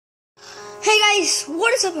Hey guys,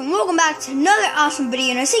 what is up and welcome back to another awesome video.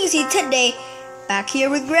 And as you can see today, back here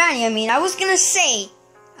with Granny. I was gonna say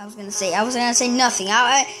nothing.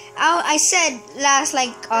 I said last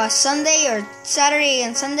Sunday or Saturday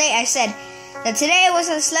and Sunday, I said that today was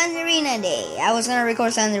a Slenderina day. I was gonna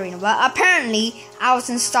record Slenderina, but apparently I was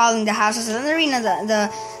installing the House of Slenderina,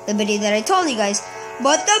 the video that I told you guys.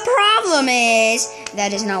 But the problem is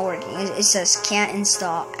that it's not working. It says can't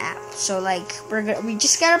install app. So we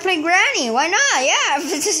just gotta play Granny. Why not? Yeah.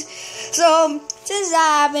 So since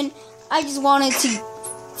that happened, I just wanted to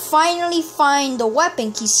finally find the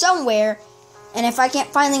weapon key somewhere. And if I can't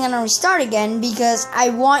find it, I'm gonna restart again because I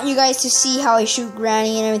want you guys to see how I shoot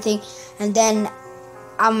Granny and everything. And then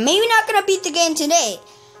I'm maybe not gonna beat the game today,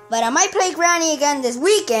 but I might play Granny again this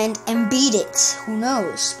weekend and beat it. Who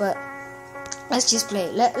knows? But let's just play.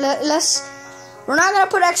 We're not gonna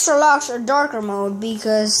put extra locks or darker mode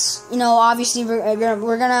because obviously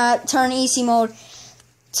we're gonna turn easy mode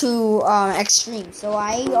to extreme. So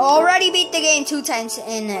I already beat the game 2 times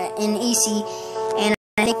in easy, and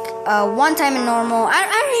I think 1 time in normal. I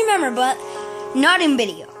don't remember, but not in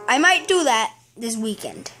video. I might do that this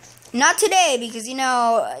weekend. Not today because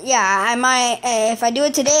I might. If I do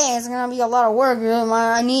it today, it's gonna be a lot of work.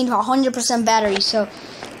 I need 100% battery, so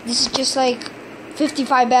this is just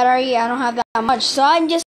 55 battery. I don't have that much, so I'm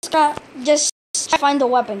just find the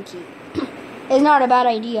weapon key. It's not a bad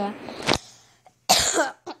idea.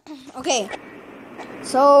 Okay,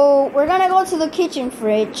 so we're gonna go to the kitchen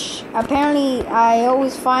fridge. Apparently, I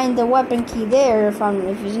always find the weapon key there. If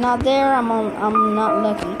it's not there, I'm not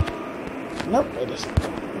lucky. Nope, it isn't.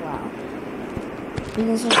 Wow. You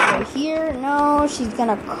can switch right here. No, she's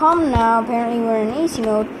gonna come now. Apparently, we're in easy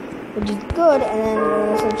mode, which is good. And then we're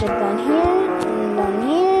gonna switch it down here and down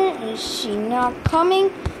here. Is she not coming?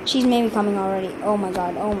 She's maybe coming already. Oh my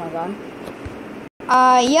god. Oh my god.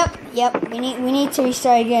 Yep. We need to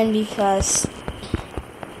restart again because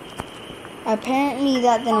apparently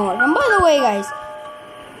that didn't work. And by the way, guys,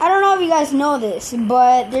 I don't know if you guys know this,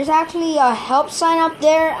 but there's actually a help sign up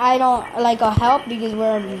there. I don't like a help because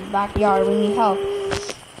we're in the backyard. We need help.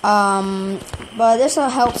 But there's a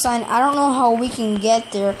help sign. I don't know how we can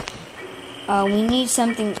get there. We need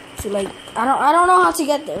something to I don't know how to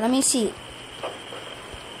get there. Let me see.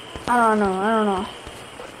 I don't know.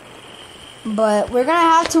 But we're gonna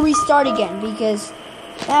have to restart again because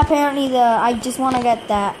apparently I just want to get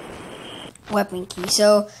that weapon key.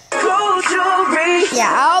 So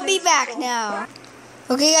yeah, I'll be back now.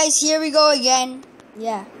 Okay, guys, here we go again.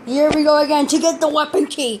 Yeah, here we go again to get the weapon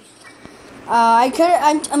key.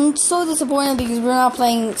 I'm so disappointed because we're not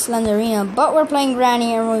playing Slenderina, but we're playing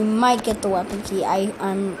Granny and we might get the weapon key.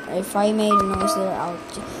 If I made a noise there, I'll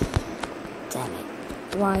damn it.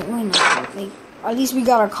 Why not? At least we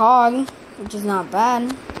got a cog, which is not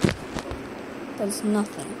bad. But it's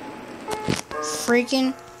nothing.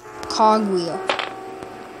 Freaking cog wheel.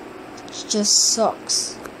 It just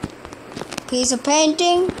sucks. Piece of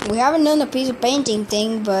painting. We haven't done the piece of painting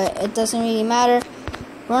thing, but it doesn't really matter.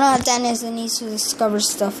 We're not Dennis that needs to discover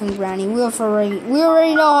stuff in Granny. We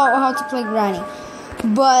already know how to play Granny.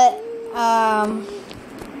 But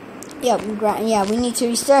yeah, we need to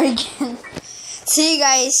restart again. See you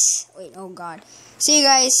guys. Wait, oh god. See you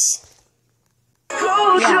guys.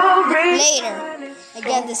 Yeah, later. I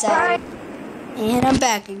get this out. And I'm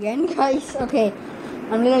back again, guys. Okay.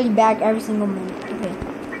 I'm literally back every single minute. Okay.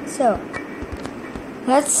 So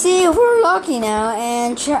let's see if we're lucky now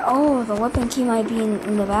and check. Oh, the weapon key might be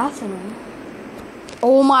in the bathroom.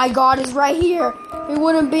 Oh my god, it's right here. It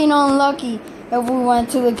wouldn't be unlucky if we went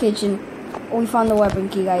to the kitchen. We found the weapon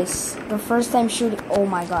key, guys. The first time shooting. Oh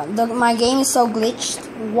my god. My game is so glitched.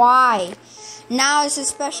 Why? Now it's a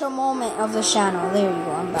special moment of the channel. There you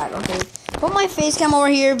go. I'm back. Okay. Put my face cam over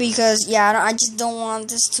here because, yeah, I just don't want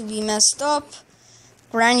this to be messed up.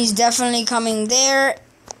 Granny's definitely coming there.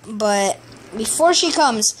 But before she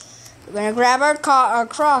comes, we're gonna grab our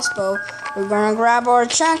crossbow, we're gonna grab our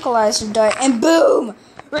tranquilizer dart, and boom!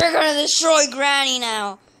 We're gonna destroy Granny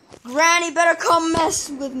now. Granny better come mess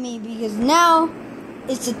with me because now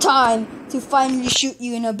it's the time to finally shoot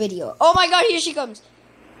you in a video. Oh my god, here she comes.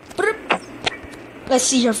 Let's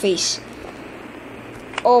see her face.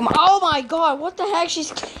 Oh my god, what the heck?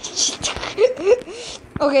 She's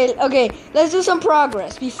Okay, let's do some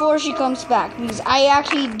progress before she comes back because I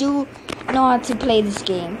actually do know how to play this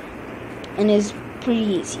game and it's pretty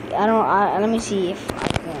easy. Let me see if I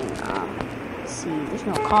can see. There's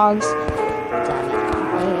no cogs. Damn it.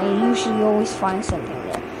 I usually always find something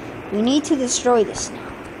there. We need to destroy this now.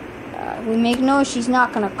 We make noise, she's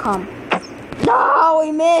not gonna come. No,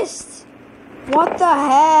 we missed. What the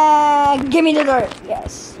heck? Give me the dirt.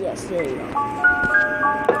 Yes, there you go.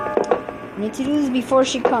 I need to do this before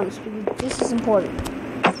she comes because this is important.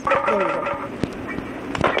 There we go.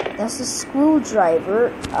 That's the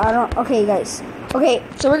screwdriver. Okay, guys. Okay,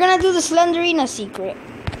 so we're gonna do the Slenderina secret.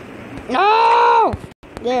 No!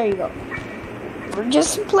 There you go. We're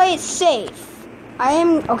just play it safe.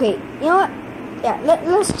 Okay, you know what? Yeah,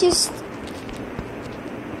 let's just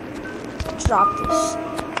drop this.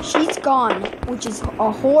 She's gone, which is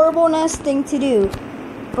a horrible thing to do.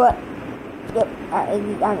 But yep,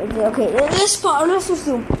 okay, let's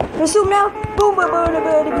resume. Resume now. Boom, boom, boom, boom,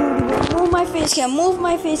 boom, boom. Move my face cam. Move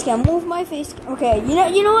my face cam. Move my face. Okay,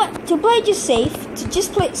 you know what? To play just safe. To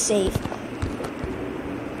just play it safe.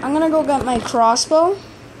 I'm gonna go get my crossbow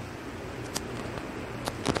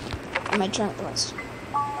and my tranquilizer.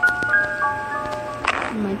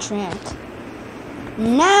 My trank.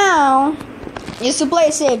 Now, just to play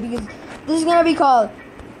it safe because this is gonna be called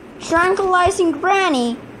Tranquilizing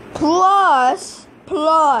Granny plus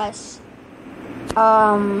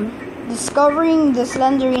discovering the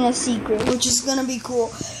Slenderina secret, which is gonna be cool.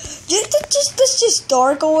 That's just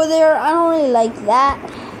dark over there. I don't really like that,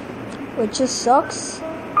 which just sucks.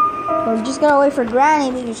 But we're just gonna wait for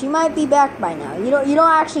Granny because she might be back by now. You don't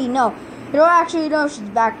actually know. You don't actually know if she's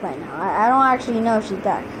back by now. I don't actually know if she's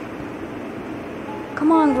back.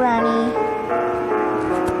 Come on, Granny.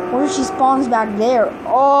 What if she spawns back there?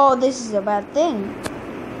 Oh, this is a bad thing.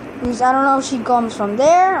 Because I don't know if she comes from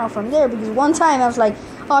there or from there. Because one time I was like,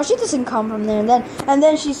 oh, she doesn't come from there. And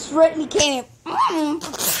then she straightly came in.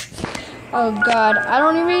 Oh, God. I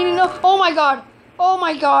don't even really know. Oh, my God. Oh,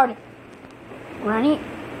 my God. Granny?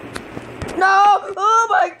 No! Oh,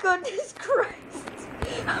 my goodness Christ.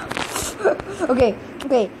 Okay,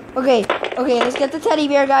 let's get the teddy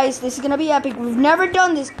bear, guys. This is gonna be epic. We've never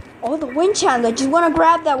done this. Oh, the wind channel. I just want to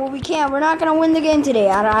grab that when we can. We're not gonna win the game today.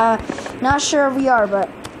 I'm not sure if we are, but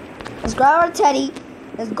let's grab our teddy.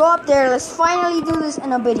 Let's go up there. Let's finally do this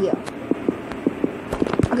in a video.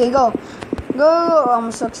 Okay, go. Oh,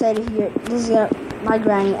 I'm so excited here. This is my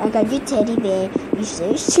Granny. I got your teddy bear. You're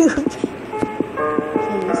so stupid.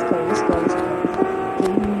 Okay, let's go.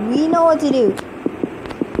 Okay, we know what to do.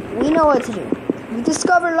 We know what to do. We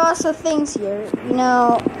discovered lots of things here. You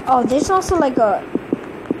know, oh, there's also like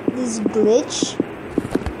this glitch.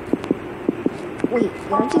 Wait,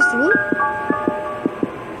 did I just do it?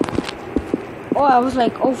 Oh, I was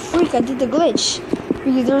like, oh freak, I did the glitch.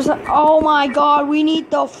 Because there's oh my God, we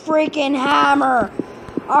need the freaking hammer.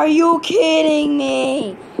 Are you kidding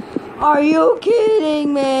me? Are you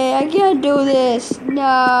kidding me? I can't do this. No,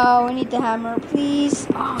 I need the hammer, please.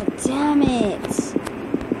 Oh, damn it.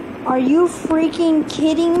 Are you freaking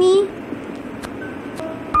kidding me?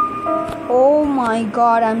 Oh my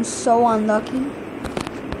God, I'm so unlucky.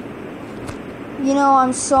 You know,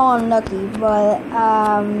 I'm so unlucky, but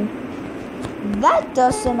that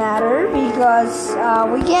doesn't matter because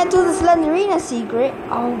we can't do the Slenderina secret.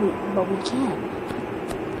 Oh, but we can.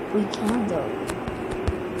 We can though.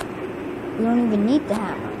 We don't even need the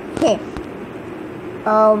hammer. Okay.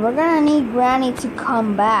 We're gonna need Granny to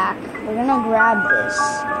come back. We're gonna grab this.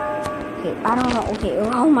 Okay, I don't know. Okay,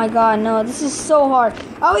 oh my God, no, this is so hard.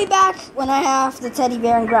 I'll be back when I have the teddy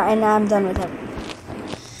bear and I'm done with him.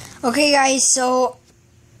 Okay, guys, so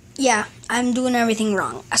yeah, I'm doing everything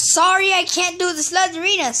wrong. Sorry, I can't do the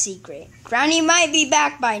Slenderina secret. Granny might be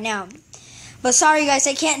back by now, but sorry, guys,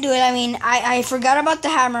 I can't do it. I mean, I forgot about the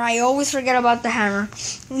hammer. I always forget about the hammer.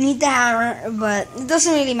 We need the hammer, but it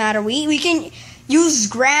doesn't really matter. We can use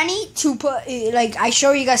Granny to put, like, I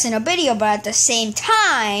show you guys in a video, but at the same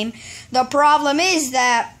time, the problem is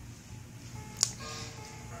that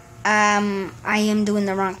I am doing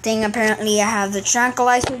the wrong thing. Apparently, I have the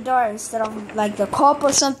tranquilizer dart instead of like the cup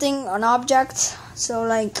or something, an object. So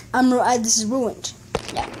like, this is ruined.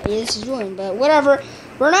 Yeah, this is ruined. But whatever.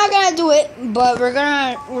 We're not gonna do it, but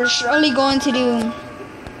we're surely going to do.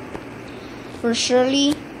 We're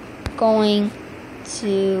surely going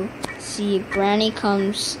to see if Granny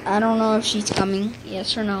comes. I don't know if she's coming,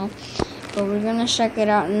 yes or no, but we're gonna check it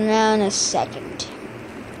out now in a second.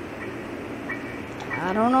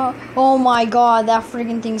 I don't know. Oh my God, that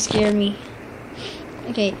freaking thing scared me.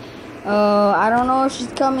 Okay, I don't know if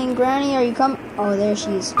she's coming. Granny, are you coming? Oh, there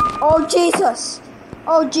she is. Oh Jesus!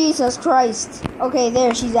 Oh Jesus Christ! Okay,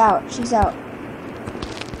 there, she's out. She's out.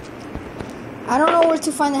 I don't know where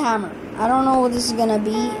to find the hammer. I don't know what this is gonna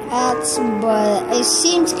be at, but it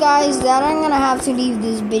seems, guys, that I'm gonna have to leave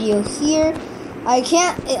this video here. I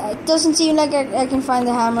can't, it doesn't seem like I can find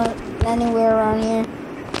the hammer anywhere around here.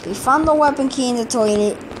 We found the weapon key in the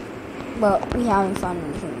toilet, but we haven't found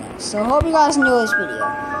anything else. So hope you guys enjoy this video.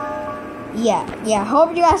 yeah.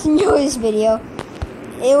 Hope you guys enjoyed this video.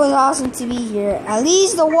 It was awesome to be here. At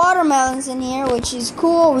least the watermelon's in here, which is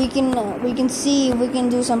cool. We can see if we can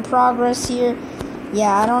do some progress here.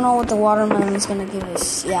 Yeah, I don't know what the watermelon is gonna give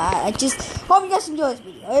us. Yeah, I just hope you guys enjoyed this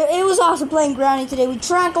video. It was awesome playing Granny today. We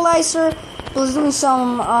tranquilized her. Was doing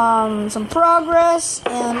some progress,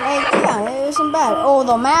 and yeah, it wasn't bad. Oh,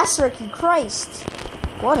 the mass circuit, Christ,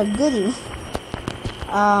 what a goodie.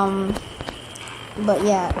 But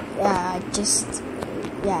yeah,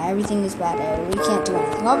 everything is bad. We can't do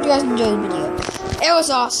anything. Hope you guys enjoyed the video. It was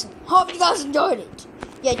awesome. Hope you guys enjoyed it.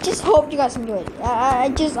 Yeah, just hope you guys enjoyed it.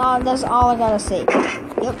 That's all I gotta say.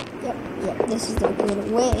 Yep. This is the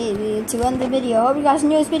good way to end the video. Hope you guys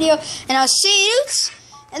enjoyed this video, and I'll see you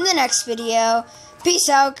in the next video. Peace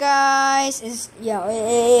out, guys.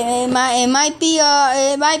 It might be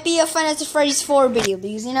a Five Nights at Freddy's 4 video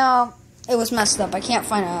because it was messed up. I can't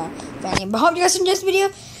find a fan name. But hope you guys enjoyed this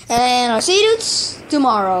video, and I'll see you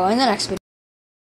tomorrow in the next video.